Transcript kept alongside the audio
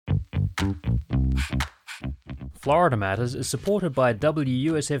Florida Matters is supported by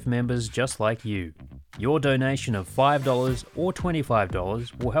WUSF members just like you. Your donation of $5 or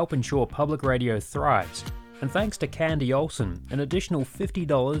 $25 will help ensure public radio thrives. And thanks to Candy Olson, an additional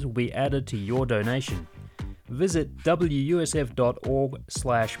 $50 will be added to your donation. Visit wusf.org/match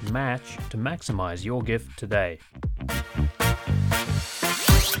to maximize your gift today.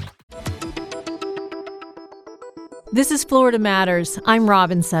 This is Florida Matters. I'm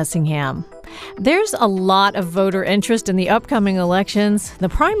Robin Sessingham. There's a lot of voter interest in the upcoming elections. The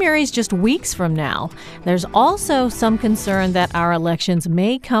primary's just weeks from now. There's also some concern that our elections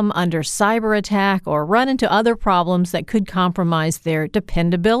may come under cyber attack or run into other problems that could compromise their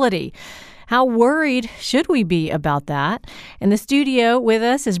dependability. How worried should we be about that? In the studio with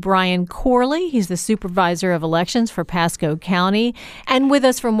us is Brian Corley. He's the supervisor of elections for Pasco County. And with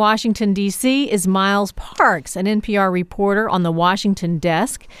us from Washington, D.C. is Miles Parks, an NPR reporter on the Washington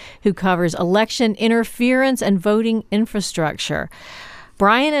desk who covers election interference and voting infrastructure.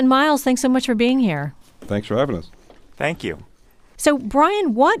 Brian and Miles, thanks so much for being here. Thanks for having us. Thank you. So,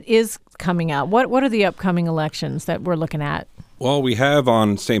 Brian, what is coming up? What are the upcoming elections that we're looking at? Well, we have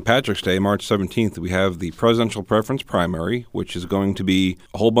on St. Patrick's Day, March 17th, we have the presidential preference primary, which is going to be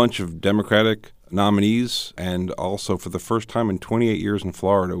a whole bunch of Democratic nominees. And also, for the first time in 28 years in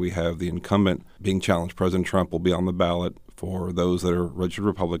Florida, we have the incumbent being challenged. President Trump will be on the ballot for those that are registered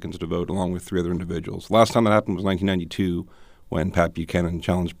Republicans to vote, along with 3 other individuals. Last time that happened was 1992, when Pat Buchanan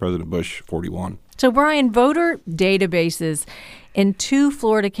challenged President Bush 41. So, Brian, voter databases in 2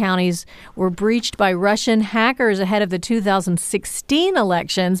 Florida counties were breached by Russian hackers ahead of the 2016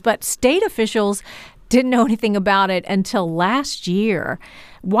 elections, but state officials didn't know anything about it until last year.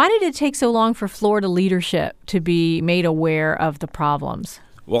 Why did it take so long for Florida leadership to be made aware of the problems?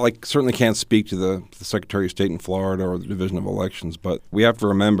 Well, I certainly can't speak to the Secretary of State in Florida or the Division of Elections, but we have to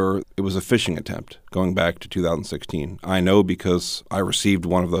remember it was a phishing attempt going back to 2016. I know because I received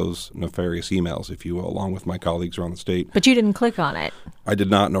one of those nefarious emails, if you will, along with my colleagues around the state. But you didn't click on it. I did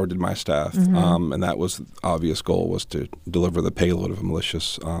not, nor did my staff. And that was the obvious goal, was to deliver the payload of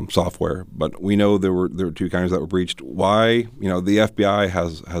malicious software. But we know there were 2 counties that were breached. Why? You know, the FBI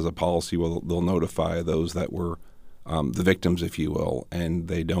has a policy where they'll notify those that were the victims, if you will, and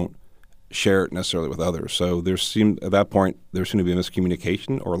they don't share it necessarily with others. So at that point, there seemed to be a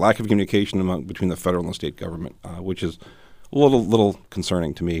miscommunication or lack of communication between the federal and the state government, which is a little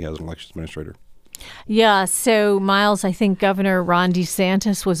concerning to me as an elections administrator. Yeah. So, Miles, I think Governor Ron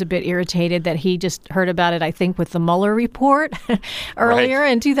DeSantis was a bit irritated that he just heard about it, I think, with the Mueller report earlier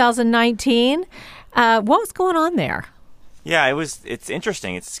in 2019. What was going on there? Yeah, it's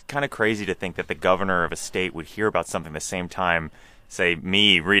interesting. It's kind of crazy to think that the governor of a state would hear about something the same time, say,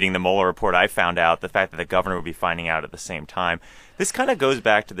 me reading the Mueller report, I found out, the fact that the governor would be finding out at the same time. This kind of goes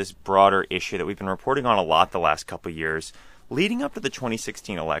back to this broader issue that we've been reporting on a lot the last couple of years. Leading up to the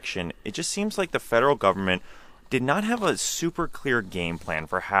 2016 election, it just seems like the federal government did not have a super clear game plan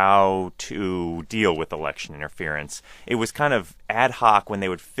for how to deal with election interference. It was kind of ad hoc. When they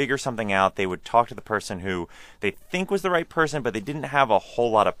would figure something out, they would talk to the person who they think was the right person, but they didn't have a whole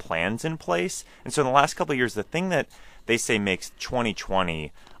lot of plans in place. And so in the last couple of years, the thing that they say makes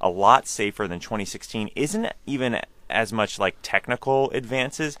 2020 a lot safer than 2016 isn't even as much like technical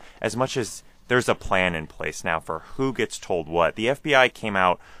advances as much as there's a plan in place now for who gets told what. The FBI came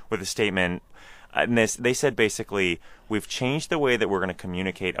out with a statement. And they said basically, we've changed the way that we're going to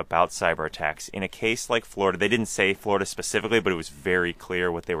communicate about cyber attacks. In a case like Florida, they didn't say Florida specifically, but it was very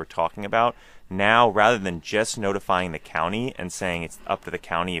clear what they were talking about. Now, rather than just notifying the county and saying it's up to the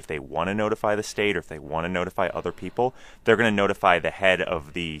county if they want to notify the state or if they want to notify other people, they're going to notify the head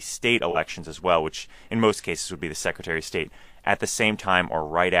of the state elections as well, which in most cases would be the Secretary of State, at the same time or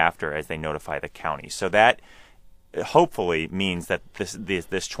right after as they notify the county. So that hopefully means that this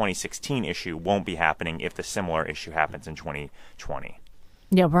 2016 issue won't be happening if the similar issue happens in 2020.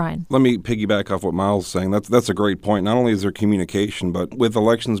 Yeah, Brian. Let me piggyback off what Miles is saying. That's a great point. Not only is there communication, but with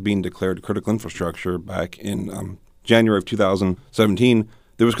elections being declared critical infrastructure back in January of 2017,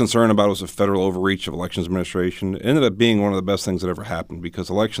 there was concern about it was a federal overreach of elections administration. It ended up being one of the best things that ever happened because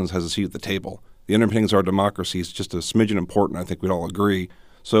elections has a seat at the table. The underpinnings of our democracy is just a smidgen important. I think we'd all agree.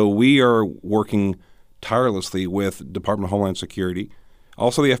 So we are working tirelessly with Department of Homeland Security,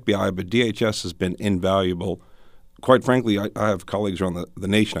 also the FBI, but DHS has been invaluable. Quite frankly, I have colleagues around the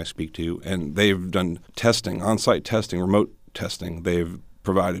nation I speak to, and they've done testing, on-site testing, remote testing. They've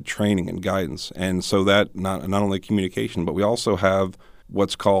provided training and guidance. And so that not only communication, but we also have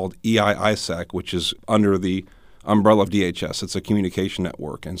what's called EI-ISAC, which is under the umbrella of DHS. It's a communication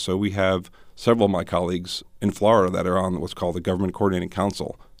network. And so we have several of my colleagues in Florida that are on what's called the Government Coordinating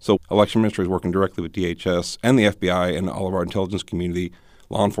Council. So election ministry is working directly with DHS and the FBI and all of our intelligence community,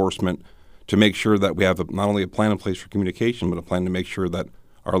 law enforcement, to make sure that we have not only a plan in place for communication, but a plan to make sure that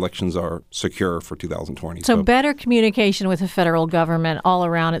our elections are secure for 2020. So better communication with the federal government all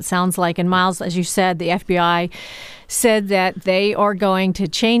around, it sounds like. And Miles, as you said, the FBI said that they are going to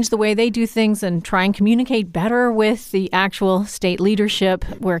change the way they do things and try and communicate better with the actual state leadership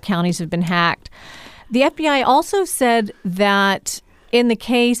where counties have been hacked. The FBI also said that in the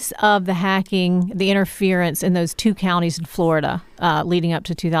case of the hacking, the interference in those 2 counties in Florida leading up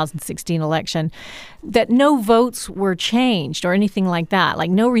to 2016 election, that no votes were changed or anything like that,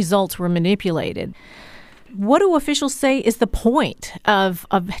 like no results were manipulated. What do officials say is the point of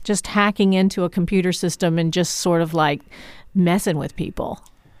just hacking into a computer system and just sort of like messing with people?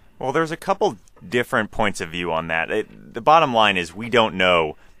 Well, there's a couple different points of view on that. The bottom line is we don't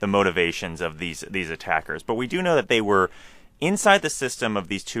know the motivations of these attackers, but we do know that they were inside the system of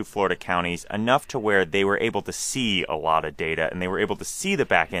these 2 Florida counties enough to where they were able to see a lot of data and they were able to see the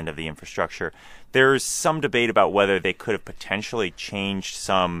back end of the infrastructure. There's some debate about whether they could have potentially changed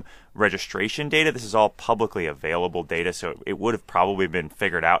some registration data. This is all publicly available data, so it would have probably been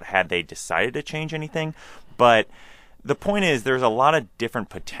figured out had they decided to change anything. But the point is there's a lot of different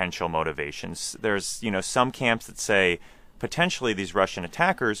potential motivations. There's, some camps that say potentially these Russian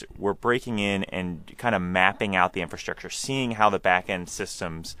attackers were breaking in and kind of mapping out the infrastructure, seeing how the back-end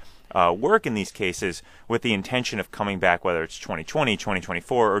systems work in these cases with the intention of coming back, whether it's 2020,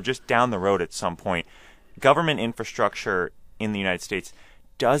 2024, or just down the road at some point. Government infrastructure in the United States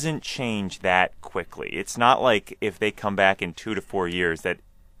doesn't change that quickly. It's not like if they come back in 2 to 4 years that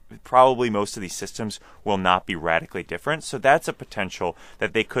probably most of these systems will not be radically different. So that's a potential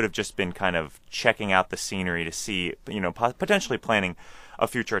that they could have just been kind of checking out the scenery to see, potentially planning a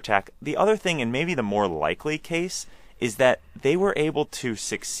future attack. The other thing, and maybe the more likely case, is that they were able to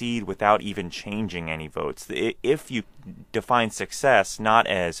succeed without even changing any votes. If you define success not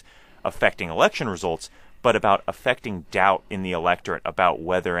as affecting election results, but about affecting doubt in the electorate about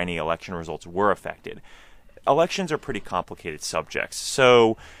whether any election results were affected. Elections are pretty complicated subjects.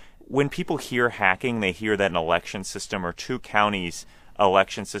 So when people hear hacking, they hear that an election system or 2 counties'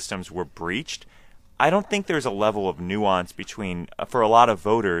 election systems were breached. I don't think there's a level of nuance between, for a lot of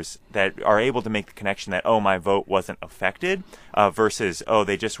voters that are able to make the connection that, my vote wasn't affected, versus,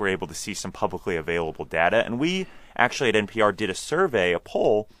 they just were able to see some publicly available data. And we actually at NPR did a survey, a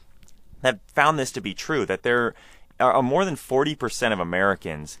poll, that found this to be true, that there are more than 40% of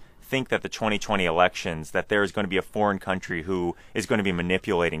Americans think that the 2020 elections, that there is going to be a foreign country who is going to be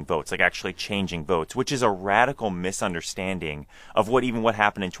manipulating votes, like actually changing votes, which is a radical misunderstanding of what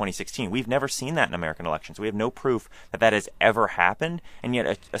happened in 2016. We've never seen that in American elections. We have no proof that has ever happened, and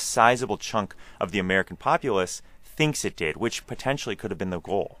yet a sizable chunk of the American populace thinks it did, which potentially could have been the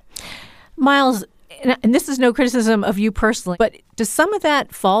goal. Miles, and this is no criticism of you personally, but does some of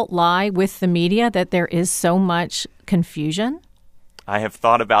that fault lie with the media, that there is so much confusion? I have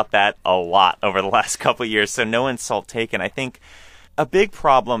thought about that a lot over the last couple of years, so no insult taken. I think a big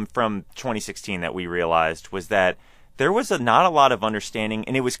problem from 2016 that we realized was that there was not a lot of understanding,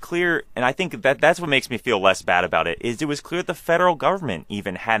 and it was clear, and I think that's what makes me feel less bad about it, is it was clear the federal government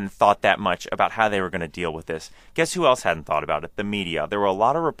even hadn't thought that much about how they were going to deal with this. Guess who else hadn't thought about it? The media. There were a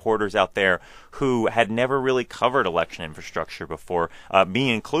lot of reporters out there who had never really covered election infrastructure before,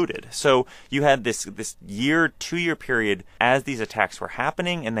 me included. So you had this 2-year period as these attacks were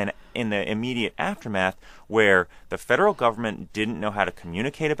happening, and then in the immediate aftermath, where the federal government didn't know how to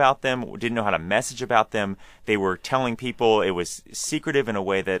communicate about them, didn't know how to message about them. They were telling people, it was secretive in a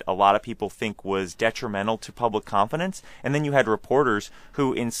way that a lot of people think was detrimental to public confidence. And then you had reporters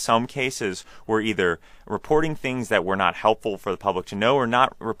who, in some cases, were either reporting things that were not helpful for the public to know or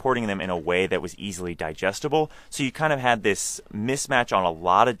not reporting them in a way that was easily digestible. So you kind of had this mismatch on a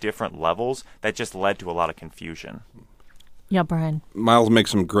lot of different levels that just led to a lot of confusion. Yeah, Brian. Miles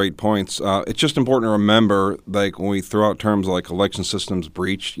makes some great points. It's just important to remember, like when we throw out terms like election systems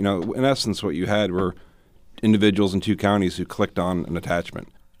breached, in essence what you had were individuals in 2 counties who clicked on an attachment.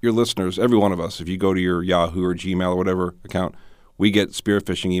 Your listeners, every one of us, if you go to your Yahoo or Gmail or whatever account, we get spear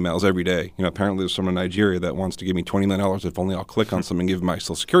phishing emails every day. Apparently there's someone in Nigeria that wants to give me $20 million if only I'll click on something and give them my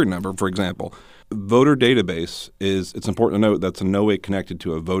social security number, for example. Voter database it's important to note that's in no way connected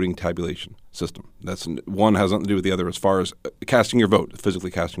to a voting tabulation system. One has nothing to do with the other as far as casting your vote, physically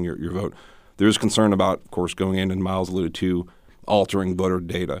casting your vote. There is concern about, of course, going in, and Miles alluded to, altering voter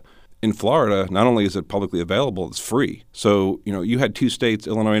data. In Florida, not only is it publicly available, it's free. So, you had 2 states,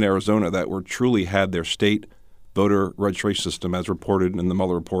 Illinois and Arizona, that truly had their state voter registration system, as reported in the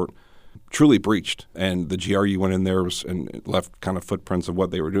Mueller report, truly breached, and the GRU went in there and left kind of footprints of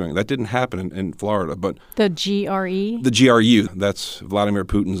what they were doing. That didn't happen in Florida, but the GRE? The GRU, that's Vladimir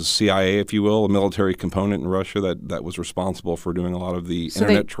Putin's CIA, if you will, a military component in Russia that was responsible for doing a lot of the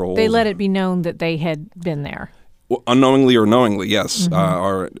internet trolls. They let it be known that they had been there. Well, unknowingly or knowingly, yes.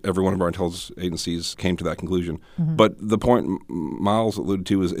 Every one of our intelligence agencies came to that conclusion. But the point Miles alluded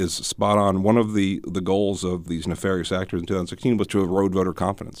to is spot on. One of the goals of these nefarious actors in 2016 was to erode voter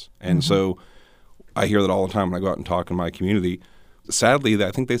confidence. And so I hear that all the time when I go out and talk in my community. Sadly,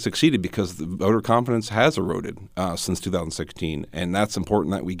 I think they succeeded because the voter confidence has eroded since 2016. And that's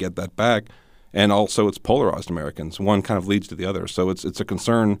important that we get that back. And also it's polarized Americans. One kind of leads to the other. So it's a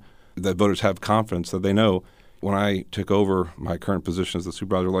concern that voters have confidence that they know. When I took over my current position as the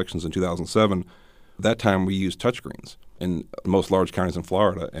supervisor of elections in 2007, that time we used touchscreens in most large counties in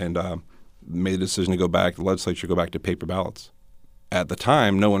Florida and made a decision to go back, the legislature go back to paper ballots. At the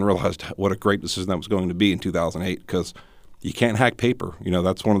time, no one realized what a great decision that was going to be in 2008 because you can't hack paper.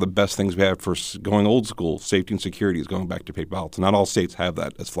 That's one of the best things we have for going old school. Safety and security is going back to paper ballots. Not all states have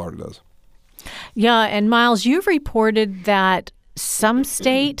that as Florida does. Yeah, and Miles, you've reported that some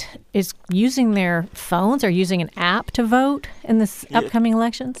state is using their phones or using an app to vote in this upcoming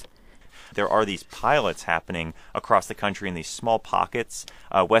elections? There are these pilots happening across the country in these small pockets.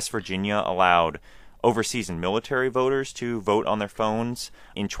 West Virginia allowed overseas and military voters to vote on their phones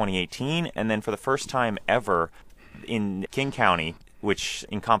in 2018. And then for the first time ever in King County, which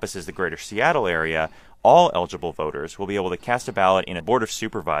encompasses the greater Seattle area, all eligible voters will be able to cast a ballot in a Board of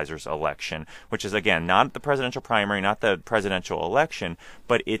Supervisors election, which is, again, not the presidential primary, not the presidential election,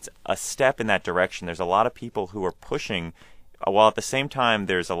 but it's a step in that direction. There's a lot of people who are pushing, while at the same time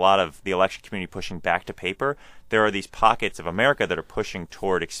there's a lot of the election community pushing back to paper, there are these pockets of America that are pushing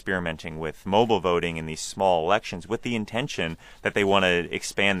toward experimenting with mobile voting in these small elections with the intention that they want to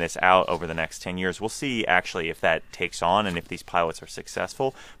expand this out over the next 10 years. We'll see actually if that takes on and if these pilots are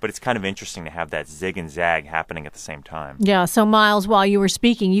successful, but it's kind of interesting to have that zig and zag happening at the same time. Yeah, so Miles, while you were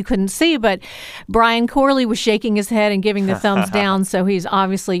speaking, you couldn't see, but Brian Corley was shaking his head and giving the thumbs down, so he's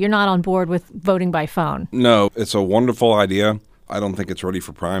obviously, you're not on board with voting by phone. No, it's a wonderful idea. I don't think it's ready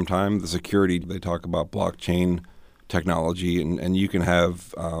for prime time. The security, they talk about blockchain technology, and you can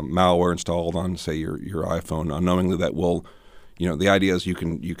have malware installed on, say, your iPhone unknowingly that will, the idea is you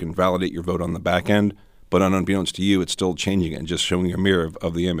can validate your vote on the back end, but unbeknownst to you, it's still changing it and just showing you a mirror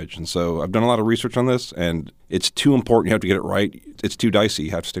of the image. And so I've done a lot of research on this, and it's too important. You have to get it right. It's too dicey.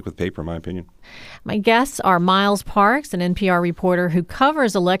 You have to stick with paper, in my opinion. My guests are Miles Parks, an NPR reporter who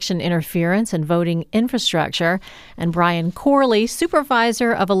covers election interference and voting infrastructure, and Brian Corley,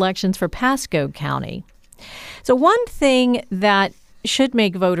 supervisor of elections for Pasco County. So one thing that should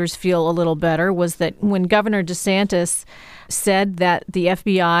make voters feel a little better was that when Governor DeSantis said that the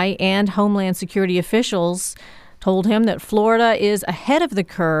FBI and Homeland Security officials told him that Florida is ahead of the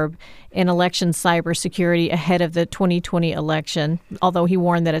curve in election cybersecurity ahead of the 2020 election, although he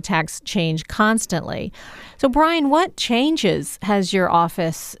warned that attacks change constantly. So, Brian, what changes has your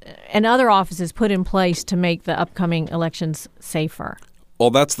office and other offices put in place to make the upcoming elections safer? Well,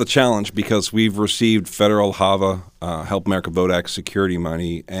 that's the challenge because we've received federal HAVA, Help America Vote Act security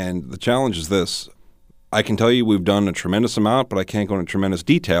money, and the challenge is this. I can tell you we've done a tremendous amount, but I can't go into tremendous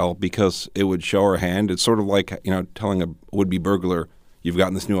detail because it would show our hand. It's sort of like, telling a would-be burglar, you've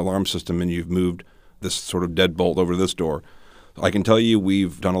gotten this new alarm system and you've moved this sort of deadbolt over this door. I can tell you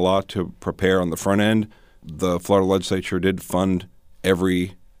we've done a lot to prepare on the front end. The Florida legislature did fund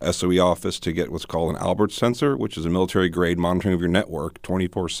every SOE office to get what's called an Albert sensor, which is a military-grade monitoring of your network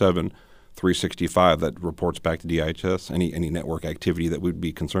 24/7, 365 that reports back to DHS any network activity that we'd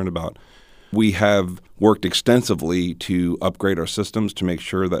be concerned about. We have worked extensively to upgrade our systems to make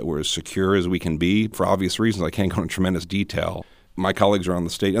sure that we're as secure as we can be. For obvious reasons, I can't go into tremendous detail. My colleagues around the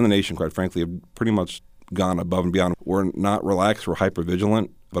state and the nation, quite frankly, have pretty much gone above and beyond. We're not relaxed. We're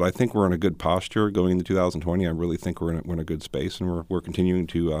hyper-vigilant. But I think we're in a good posture going into 2020. I really think we're in a good space, and we're continuing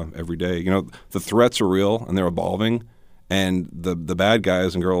to every day. The threats are real, and they're evolving. And the bad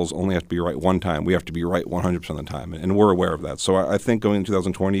guys and girls only have to be right one time. We have to be right 100% of the time, and we're aware of that. So I think going into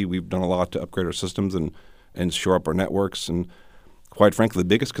 2020, we've done a lot to upgrade our systems and shore up our networks. And quite frankly, the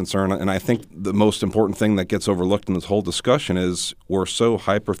biggest concern, and I think the most important thing that gets overlooked in this whole discussion is we're so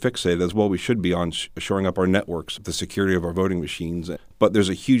hyper-fixated, as well we should be, on shoring up our networks, the security of our voting machines. But there's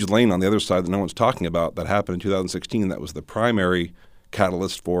a huge lane on the other side that no one's talking about that happened in 2016 that was the primary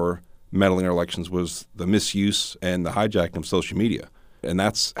catalyst for meddling in our elections, was the misuse and the hijacking of social media. And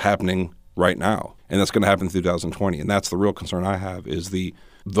that's happening right now. And that's going to happen in 2020. And that's the real concern I have, is the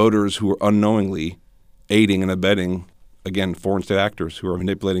voters who are unknowingly aiding and abetting again, foreign state actors who are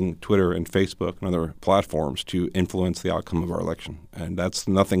manipulating Twitter and Facebook and other platforms to influence the outcome of our election. And that's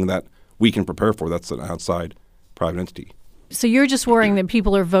nothing that we can prepare for. That's an outside private entity. So you're just worrying that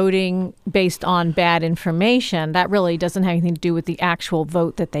people are voting based on bad information. That really doesn't have anything to do with the actual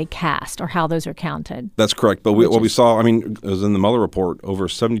vote that they cast or how those are counted. That's correct. But what we saw, it was in the Mueller report, over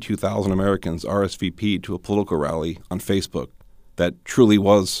 72,000 Americans RSVP'd to a political rally on Facebook that truly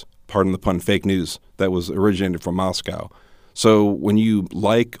was, pardon the pun, fake news that was originated from Moscow. So when you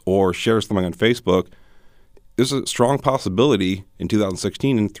like or share something on Facebook, there's a strong possibility in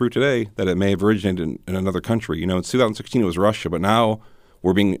 2016 and through today that it may have originated in another country. In 2016 it was Russia, but now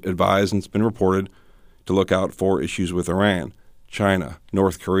we're being advised, and it's been reported, to look out for issues with Iran, China,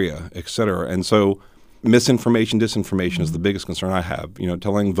 North Korea, et cetera. And so misinformation, disinformation is the biggest concern I have.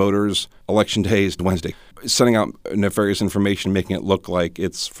 Telling voters election day is Wednesday, sending out nefarious information, making it look like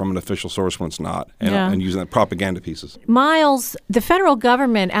it's from an official source when it's not, and using that propaganda pieces. Miles, the federal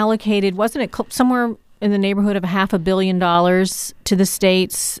government allocated, wasn't it somewhere in the neighborhood of $500 million to the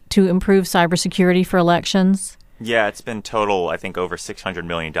states to improve cybersecurity for elections? Yeah, it's been total, I think, over $600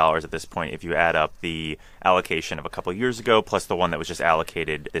 million at this point if you add up the allocation of a couple of years ago plus the one that was just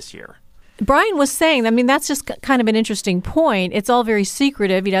allocated this year. Brian was saying, that's just kind of an interesting point. It's all very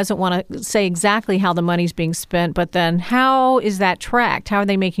secretive. He doesn't want to say exactly how the money's being spent, but then how is that tracked? How are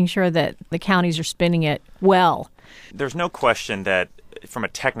they making sure that the counties are spending it well? There's no question that from a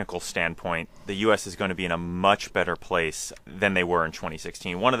technical standpoint, the U.S. is going to be in a much better place than they were in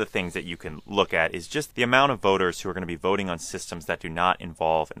 2016. One of the things that you can look at is just the amount of voters who are going to be voting on systems that do not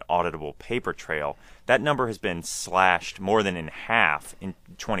involve an auditable paper trail. That number has been slashed more than in half in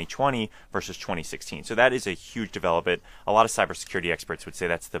 2020 versus 2016. So that is a huge development. A lot of cybersecurity experts would say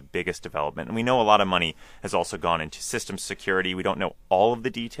that's the biggest development. And we know a lot of money has also gone into systems security. We don't know all of the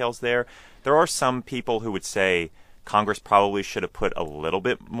details there. There are some people who would say Congress probably should have put a little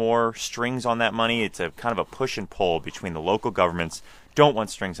bit more strings on that money. It's a kind of a push and pull between the local governments don't want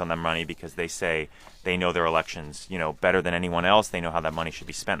strings on that money because they say they know their elections, better than anyone else. They know how that money should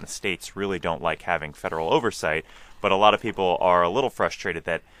be spent. And the states really don't like having federal oversight. But a lot of people are a little frustrated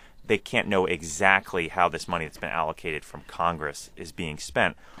that they can't know exactly how this money that's been allocated from Congress is being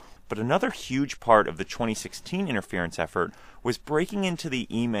spent. But another huge part of the 2016 interference effort was breaking into the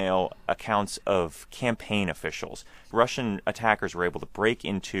email accounts of campaign officials. Russian attackers were able to break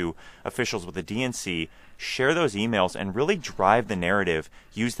into officials with the DNC, share those emails, and really drive the narrative,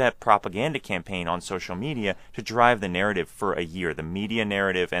 use that propaganda campaign on social media to drive the narrative for a year, the media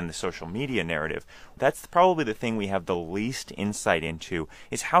narrative and the social media narrative. That's probably the thing we have the least insight into,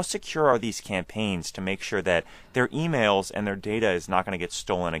 is how secure are these campaigns to make sure that their emails and their data is not going to get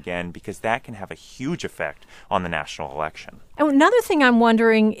stolen again, because that can have a huge effect on the national election. And another thing I'm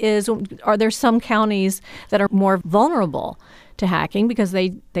wondering is, are there some counties that are more vulnerable to hacking because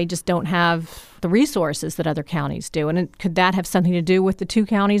they just don't have the resources that other counties do? And could that have something to do with the two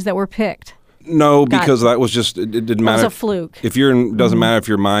counties that were picked? No, because that was just, it didn't matter. It was a fluke. If you're, doesn't matter if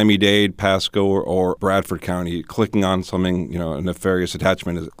you're Miami-Dade, Pasco, or Bradford County, clicking on something, a nefarious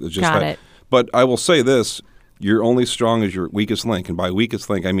attachment is just Got that. it. But I will say this, you're only strong as your weakest link. And by weakest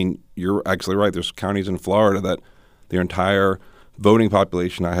link, I mean, you're actually right. There's counties in Florida that their entire voting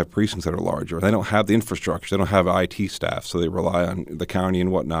population, I have precincts that are larger. They don't have the infrastructure. They don't have IT staff, so they rely on the county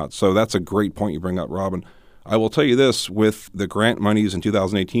and whatnot. So that's a great point you bring up, Robin. I will tell you this, with the grant monies in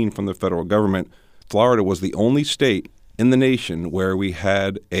 2018 from the federal government, Florida was the only state in the nation where we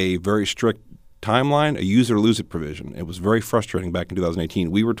had a very strict timeline, a use it or lose it provision. It was very frustrating back in 2018.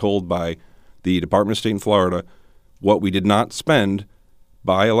 We were told by the Department of State in Florida what we did not spend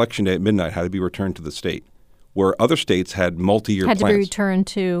by Election Day at midnight had to be returned to the state, where other states had multi-year plans. Had to be returned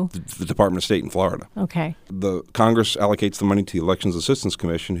to? The Department of State in Florida. Okay. The Congress allocates the money to the Elections Assistance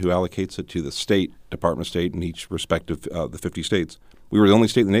Commission, who allocates it to the state, Department of State in each respective the 50 states. We were the only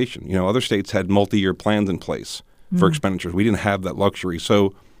state in the nation. Other states had multi-year plans in place for expenditures. We didn't have that luxury.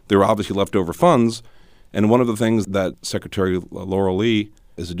 So there were obviously leftover funds. And one of the things that Secretary Laura Lee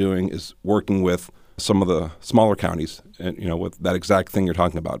is doing is working with some of the smaller counties, and with that exact thing you're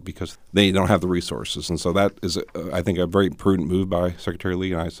talking about, because they don't have the resources. And so that is, I think, a very prudent move by Secretary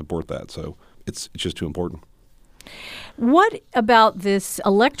Lee, and I support that. So it's just too important. What about this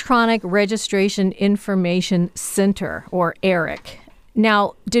Electronic Registration Information Center, or ERIC?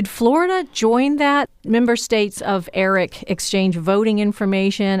 Now, did Florida join that? Member states of ERIC exchange voting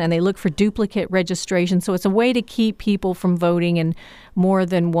information, and they look for duplicate registration. So it's a way to keep people from voting in more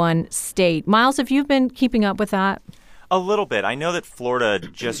than one state. Miles, have you been keeping up with that? A little bit. I know that Florida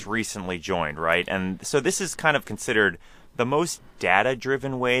just recently joined, right? And so this is kind of considered the most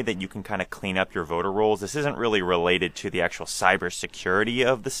data-driven way that you can kind of clean up your voter rolls. This isn't really related to the actual cybersecurity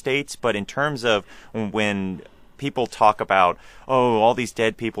of the states, but in terms of when people talk about, oh, all these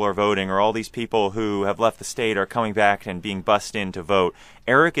dead people are voting, or all these people who have left the state are coming back and being bussed in to vote,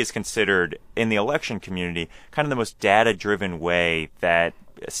 ERIC is considered, in the election community, kind of the most data-driven way that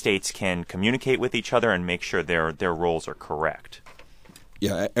states can communicate with each other and make sure their rolls are correct.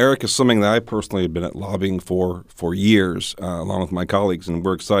 Yeah, ERIC is something that I personally have been lobbying for years, along with my colleagues, and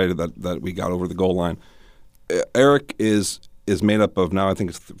we're excited that we got over the goal line. ERIC is made up of, now I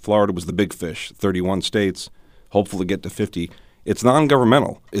think Florida was the big fish, 31 states, hopefully get to 50. It's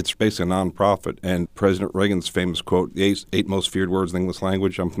non-governmental. It's basically a nonprofit. And President Reagan's famous quote, the eight most feared words in the English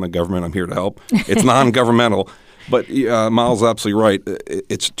language, I'm from the government, I'm here to help. It's non-governmental. But Miles is absolutely right.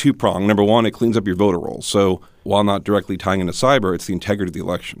 It's two-pronged. Number one, it cleans up your voter rolls. So while not directly tying into cyber, it's the integrity of the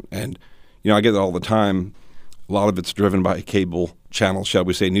election. And, I get it all the time. A lot of it's driven by cable channels, shall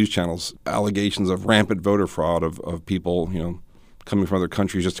we say, news channels, allegations of rampant voter fraud of people, coming from other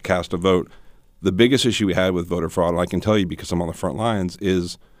countries just to cast a vote. The biggest issue we had with voter fraud, and I can tell you because I'm on the front lines,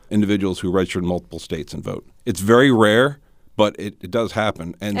 is individuals who registered in multiple states and vote. It's very rare, but it does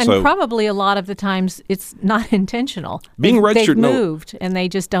happen. And so probably a lot of the times it's not intentional. Being registered, they've moved and they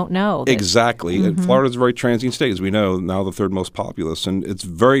just don't know. Exactly. Mm-hmm. Florida's a very transient state, as we know, now the third most populous. And it's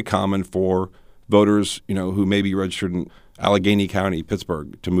very common for voters, who may be registered in Allegheny County,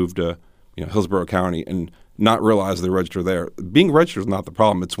 Pittsburgh, to move to, Hillsborough County and not realize they're registered there. Being registered is not the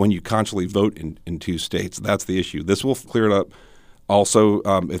problem. It's when you constantly vote in two states. That's the issue. This will clear it up. Also,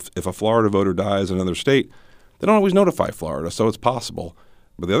 if a Florida voter dies in another state, they don't always notify Florida, so it's possible.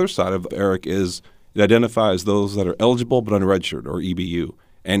 But the other side of ERIC is it identifies those that are eligible but unregistered, or EBU,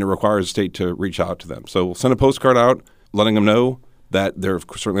 and it requires the state to reach out to them. So we'll send a postcard out letting them know that they're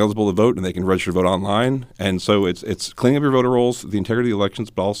certainly eligible to vote and they can register to vote online. And so it's cleaning up your voter rolls, the integrity of the elections,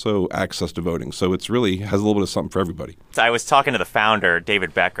 but also access to voting. So it's really has a little bit of something for everybody. I was talking to the founder,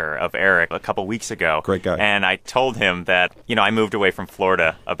 David Becker, of ERIC a couple weeks ago. Great guy. And I told him that, I moved away from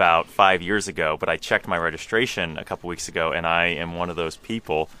Florida about 5 years ago, but I checked my registration a couple weeks ago, and I am one of those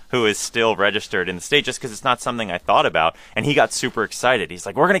people who is still registered in the state just because it's not something I thought about. And he got super excited. He's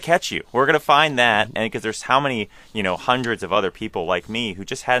like, we're going to catch you. We're going to find that. And because there's how many, hundreds of other people like me who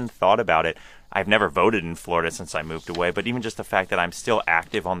just hadn't thought about it. I've never voted in Florida since I moved away, but even just the fact that I'm still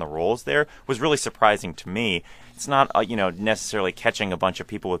active on the rolls there was really surprising to me. It's not, necessarily catching a bunch of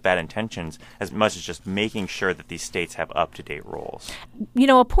people with bad intentions as much as just making sure that these states have up-to-date rolls.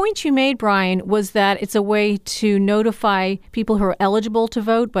 A point you made, Brian, was that it's a way to notify people who are eligible to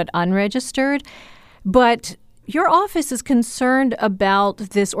vote but unregistered. But your office is concerned about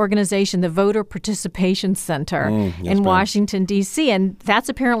this organization, the Voter Participation Center in Washington, D.C., and that's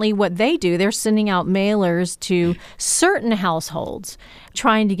apparently what they do. They're sending out mailers to certain households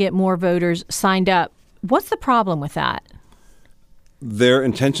trying to get more voters signed up. What's the problem with that? Their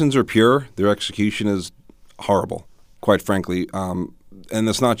intentions are pure. Their execution is horrible, quite frankly. And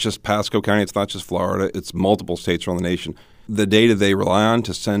it's not just Pasco County. It's not just Florida. It's multiple states around the nation. The data they rely on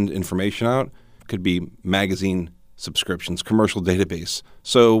to send information out could be magazine subscriptions, commercial database.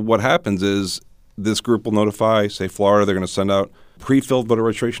 So what happens is this group will notify, say, Florida, they're going to send out pre-filled voter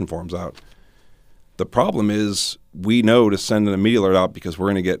registration forms out. The problem is we know to send an immediate alert out because we're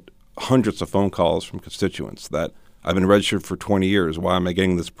going to get hundreds of phone calls from constituents that I've been registered for 20 years. Why am I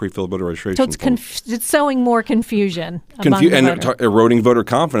getting this pre-filled voter registration form? So it's sowing more confusion among the voter. Eroding voter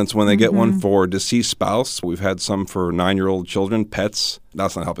confidence when they get one for deceased spouse. We've had some for 9-year-old children, pets.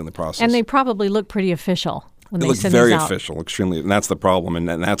 That's not helping the process. And they probably look pretty official when they send these out. They look very official, extremely, and that's the problem, and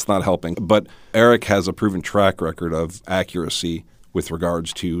that's not helping. But ERIC has a proven track record of accuracy with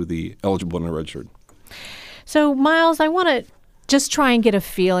regards to the eligible and unregistered. So, Miles, I want to just try and get a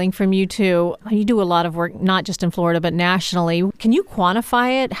feeling from you two. You do a lot of work, not just in Florida, but nationally. Can you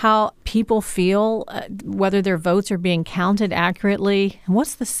quantify it, how people feel, whether their votes are being counted accurately?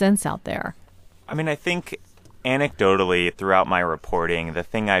 What's the sense out there? I think anecdotally throughout my reporting, the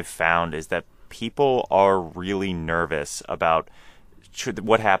thing I've found is that people are really nervous about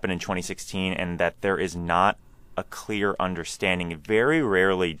what happened in 2016 and that there is not a clear understanding. Very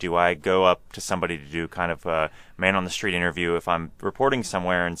rarely do I go up to somebody to do kind of a man-on-the-street interview if I'm reporting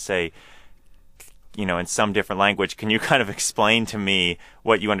somewhere and say, in some different language, can you kind of explain to me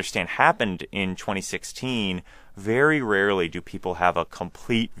what you understand happened in 2016 very rarely do people have a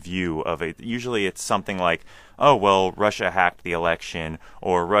complete view of it. Usually it's something like, oh, well, Russia hacked the election,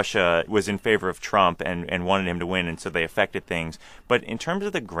 or Russia was in favor of Trump and wanted him to win, and so they affected things. But in terms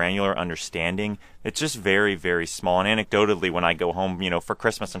of the granular understanding, it's just very, very small. And anecdotally, when I go home, for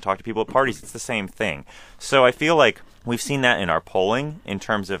Christmas and talk to people at parties, it's the same thing. So I feel like we've seen that in our polling in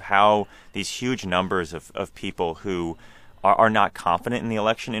terms of how these huge numbers of people who are not confident in the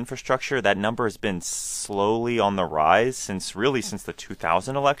election infrastructure. That number has been slowly on the rise since the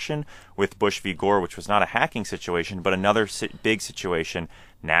 2000 election with Bush v. Gore, which was not a hacking situation, but another big situation,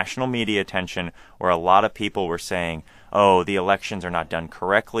 national media attention, where a lot of people were saying, oh, the elections are not done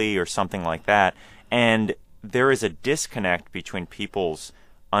correctly or something like that. And there is a disconnect between people's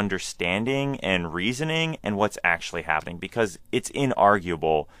understanding and reasoning and what's actually happening, because it's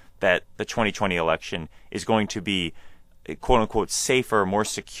inarguable that the 2020 election is going to be quote-unquote safer, more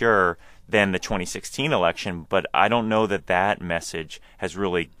secure than the 2016 election, but I don't know that message has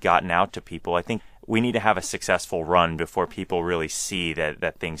really gotten out to people. I think we need to have a successful run before people really see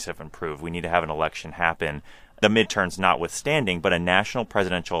that things have improved. We need to have an election happen, the midterms notwithstanding, but a national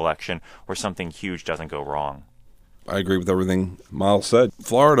presidential election where something huge doesn't go wrong. I agree with everything Miles said.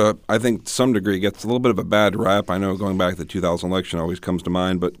 Florida, I think to some degree, gets a little bit of a bad rap. I know going back to the 2000 election always comes to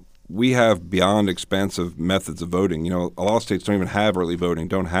mind, but we have beyond expansive methods of voting. A lot of states don't even have early voting,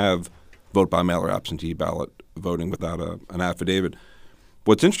 don't have vote by mail or absentee ballot voting without an affidavit.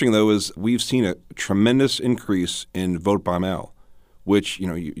 What's interesting, though, is we've seen a tremendous increase in vote by mail, which,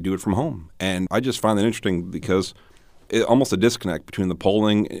 you do it from home. And I just find that interesting because it's almost a disconnect between the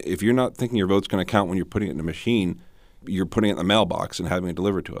polling. If you're not thinking your vote's going to count when you're putting it in a machine, you're putting it in the mailbox and having it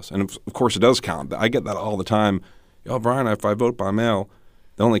delivered to us. And, of course, it does count. I get that all the time. Brian, if I vote by mail,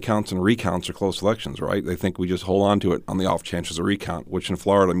 it only counts in recounts or close elections, right? They think we just hold on to it on the off chance there's a recount, which in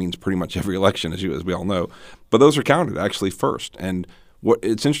Florida means pretty much every election, as we all know. But those are counted actually first. And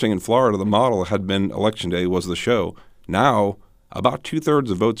it's interesting, in Florida, the model had been Election Day was the show. Now, about 2/3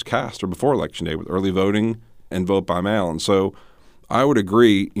 of votes cast are before Election Day with early voting and vote by mail. And so I would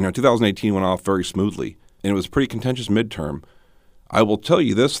agree, 2018 went off very smoothly, and it was a pretty contentious midterm. I will tell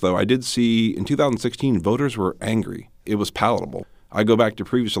you this, though. I did see in 2016 voters were angry. It was palatable. I go back to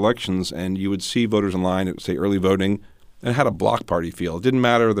previous elections, and you would see voters in line at, say, early voting, and it had a block party feel. It didn't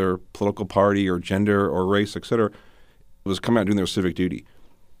matter their political party or gender or race, et cetera. It was coming out doing their civic duty.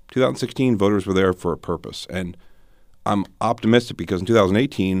 2016, voters were there for a purpose. And I'm optimistic because in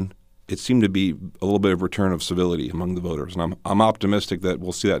 2018, it seemed to be a little bit of return of civility among the voters. And I'm optimistic that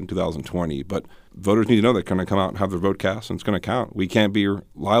we'll see that in 2020. But voters need to know they're going to come out and have their vote cast, and it's going to count. We can't be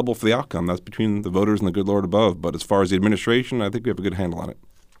liable for the outcome. That's between the voters and the good Lord above. But as far as the administration, I think we have a good handle on it.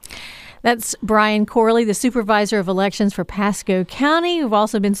 That's Brian Corley, the supervisor of elections for Pasco County. We've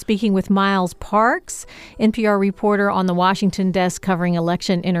also been speaking with Miles Parks, NPR reporter on the Washington desk covering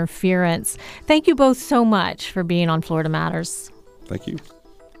election interference. Thank you both so much for being on Florida Matters. Thank you.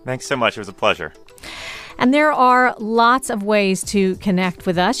 Thanks so much. It was a pleasure. And there are lots of ways to connect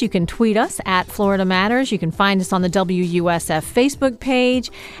with us. You can tweet us at Florida Matters. You can find us on the WUSF Facebook page.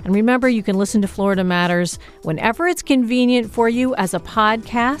 And remember, you can listen to Florida Matters whenever it's convenient for you as a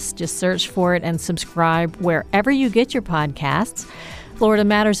podcast. Just search for it and subscribe wherever you get your podcasts. Florida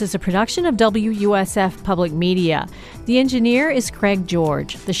Matters is a production of WUSF Public Media. The engineer is Craig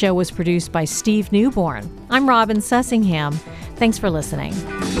George. The show was produced by Steve Newborn. I'm Robin Sussingham. Thanks for listening.